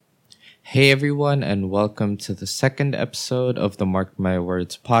Hey everyone, and welcome to the second episode of the Mark My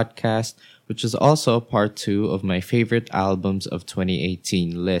Words podcast, which is also a part two of my favorite albums of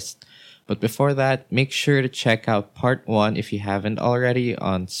 2018 list. But before that, make sure to check out part one if you haven't already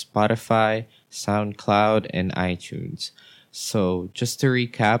on Spotify, SoundCloud, and iTunes. So, just to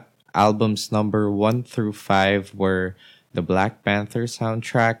recap, albums number one through five were the Black Panther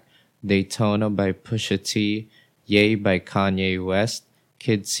soundtrack, Daytona by Pusha T, Yay by Kanye West,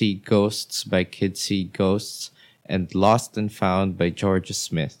 Kids See Ghosts by Kids See Ghosts, and Lost and Found by Georgia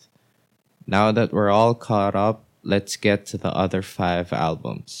Smith. Now that we're all caught up, let's get to the other five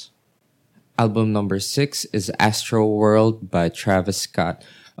albums. Album number six is Astro World by Travis Scott.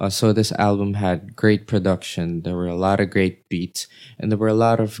 So this album had great production. There were a lot of great beats, and there were a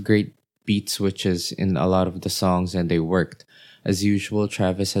lot of great beat switches in a lot of the songs, and they worked. As usual,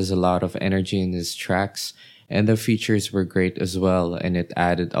 Travis has a lot of energy in his tracks, and the features were great as well, and it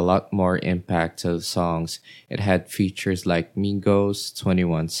added a lot more impact to the songs. It had features like Migos,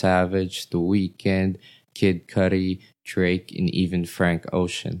 21 Savage, The Weeknd, Kid Cudi, Drake, and even Frank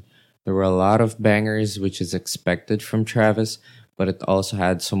Ocean. There were a lot of bangers, which is expected from Travis, but it also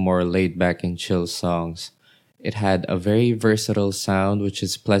had some more laid back and chill songs. It had a very versatile sound, which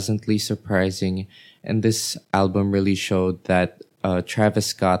is pleasantly surprising, and this album really showed that Travis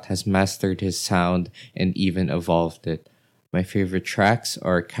Scott has mastered his sound and even evolved it. My favorite tracks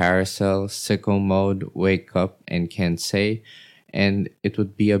are Carousel, Sicko Mode, Wake Up, and Can't Say, and it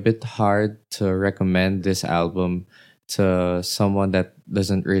would be a bit hard to recommend this album to someone that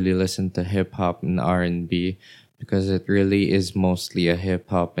doesn't really listen to hip hop and R&B because it really is mostly a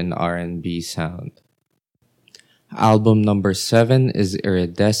hip hop and R&B sound. Album number seven is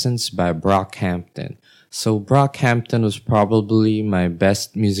Iridescence by Brockhampton. So Brockhampton was probably my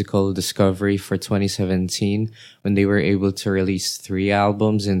best musical discovery for 2017 when they were able to release three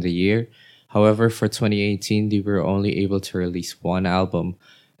albums in the year. However, for 2018, they were only able to release one album,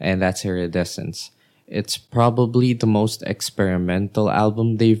 and that's Iridescence. It's probably the most experimental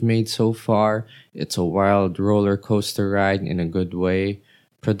album they've made so far. It's a wild roller coaster ride in a good way.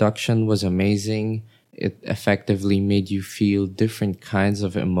 Production was amazing. It effectively made you feel different kinds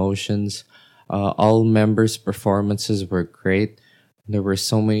of emotions. All members' performances were great. There were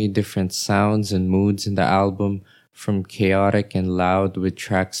so many different sounds and moods in the album, from chaotic and loud with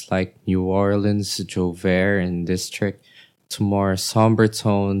tracks like New Orleans, Jover, and District, to more somber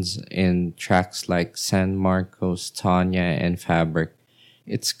tones in tracks like San Marcos, Tanya, and Fabric.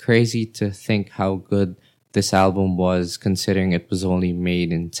 It's crazy to think how good this album was considering it was only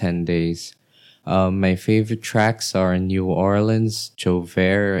made in 10 days. My favorite tracks are New Orleans,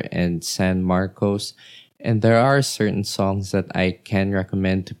 Jover, and San Marcos, and there are certain songs that I can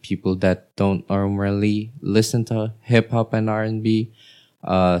recommend to people that don't normally listen to hip hop and R&B.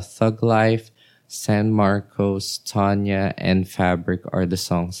 Thug Life, San Marcos, Tanya, and Fabric are the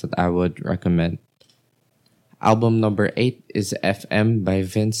songs that I would recommend. Album number 8 is FM by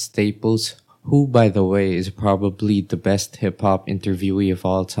Vince Staples, who, by the way, is probably the best hip-hop interviewee of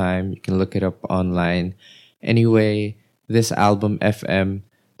all time. You can look it up online. Anyway, this album, FM,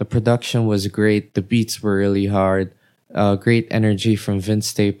 the production was great. The beats were really hard. Great energy from Vince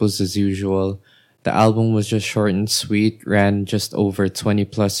Staples as usual. The album was just short and sweet, ran just over 20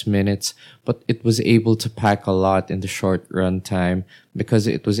 plus minutes, but it was able to pack a lot in the short run time because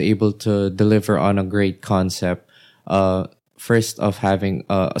it was able to deliver on a great concept. First of having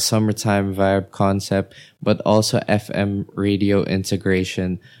a summertime vibe concept, but also FM radio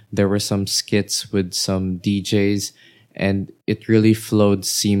integration. There were some skits with some DJs, and it really flowed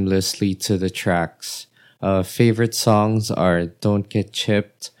seamlessly to the tracks. Favorite songs are Don't Get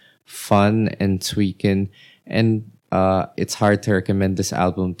Chipped, Fun, and Tweakin'. And it's hard to recommend this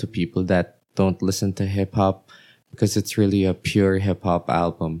album to people that don't listen to hip hop because it's really a pure hip hop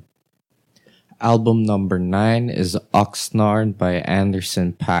album. Album number 9 is Oxnard by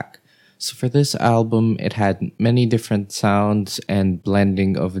Anderson .Paak. So for this album, it had many different sounds and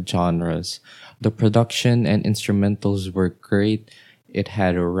blending of genres. The production and instrumentals were great. It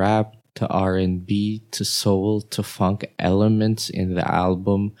had a rap to R&B to soul to funk elements in the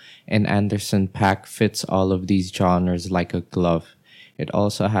album, and Anderson .Paak fits all of these genres like a glove. It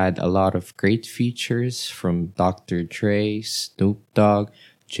also had a lot of great features from Dr. Dre, Snoop Dogg,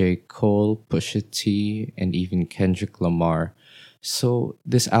 J. Cole, Pusha T, and even Kendrick Lamar. So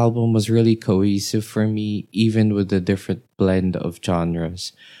this album was really cohesive for me, even with the different blend of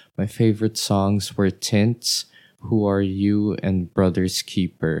genres. My favorite songs were Tints, Who Are You, and Brother's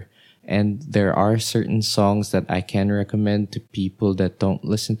Keeper. And there are certain songs that I can recommend to people that don't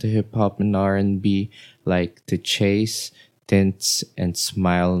listen to hip hop and R&B, like The Chase, Tints, and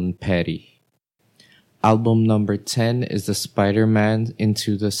Smilin' Petty. Album number 10 is the Spider-Man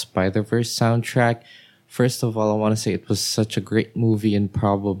Into the Spider-Verse soundtrack. First of all, I want to say it was such a great movie and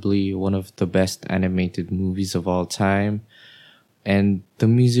probably one of the best animated movies of all time. And the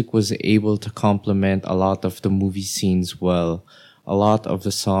music was able to complement a lot of the movie scenes well. A lot of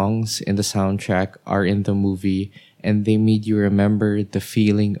the songs in the soundtrack are in the movie and they made you remember the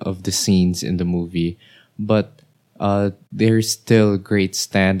feeling of the scenes in the movie. But there's still great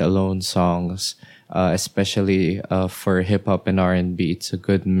standalone songs, especially for hip hop and R&B. It's a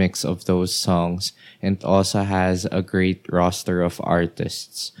good mix of those songs, and it also has a great roster of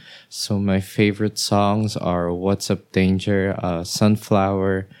artists. So my favorite songs are "What's Up Danger,"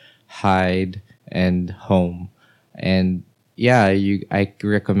 "Sunflower," "Hide," and "Home." And yeah, I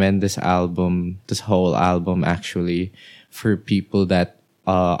recommend this whole album actually, for people that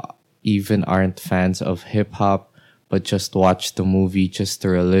even aren't fans of hip hop but just watch the movie just to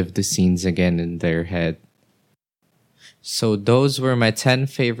relive the scenes again in their head. So those were my 10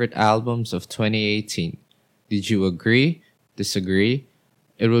 favorite albums of 2018. Did you agree? Disagree?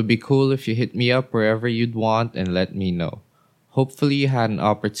 It would be cool if you hit me up wherever you'd want and let me know. Hopefully you had an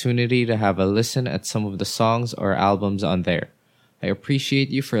opportunity to have a listen at some of the songs or albums on there. I appreciate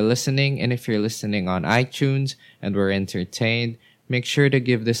you for listening, and if you're listening on iTunes and were entertained, make sure to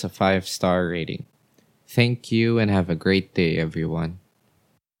give this a 5-star rating. Thank you and have a great day, everyone.